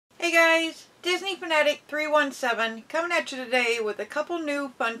Hey guys, Disney Fanatic 317 coming at you today with a couple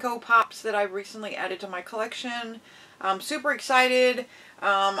new Funko Pops that I've recently added to my collection. I'm super excited.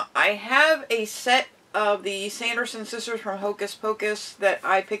 I have a set of the Sanderson Sisters from Hocus Pocus that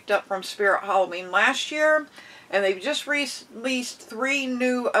I picked up from Spirit Halloween last year. And they've just released 3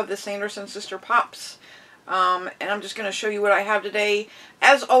 new of the Sanderson Sister Pops. And I'm just going to show you what I have today.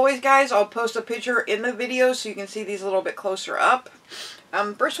 As always, guys, I'll post a picture in the video so you can see these a little bit closer up.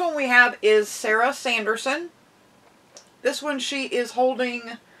 First one we have is Sarah Sanderson. This one she is holding,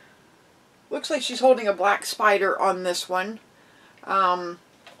 looks like she's holding a black spider on this one. I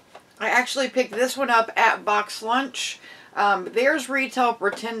actually picked this one up at Boxlunch. Theirs retail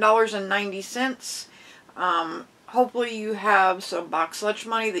for $10.90. Hopefully you have some Boxlunch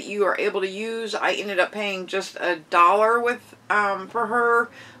money that you are able to use. I ended up paying just $1 with for her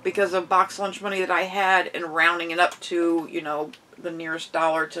because of Boxlunch money that I had and rounding it up to, you know, the nearest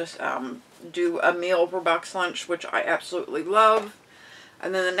dollar to do a meal for Boxlunch, which I absolutely love.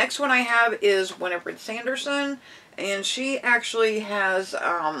 And then the next one I have is Winifred Sanderson, and she actually has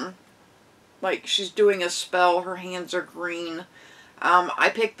like she's doing a spell. Her hands are green. I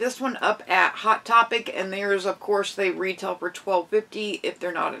picked this one up at Hot Topic, and theirs, of course, they retail for $12.50 if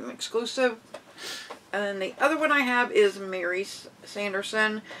they're not an exclusive. And then the other one I have is Mary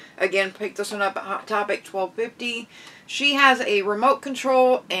Sanderson. Again, picked this one up at Hot Topic, $12.50. She has a remote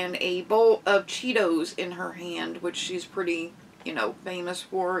control and a bowl of Cheetos in her hand, which she's pretty, you know, famous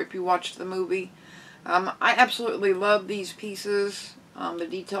for if you watched the movie. I absolutely love these pieces. The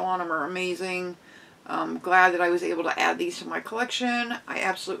detail on them are amazing. I'm glad that I was able to add these to my collection. I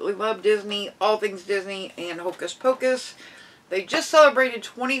absolutely love Disney, all things Disney, and Hocus Pocus. They just celebrated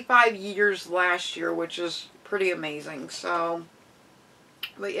 25 years last year, which is pretty amazing. So,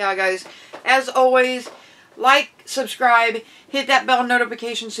 but yeah, guys, as always, like, subscribe, hit that bell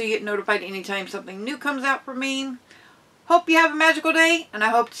notification so you get notified anytime something new comes out from me. Hope you have a magical day, and I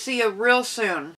hope to see you real soon.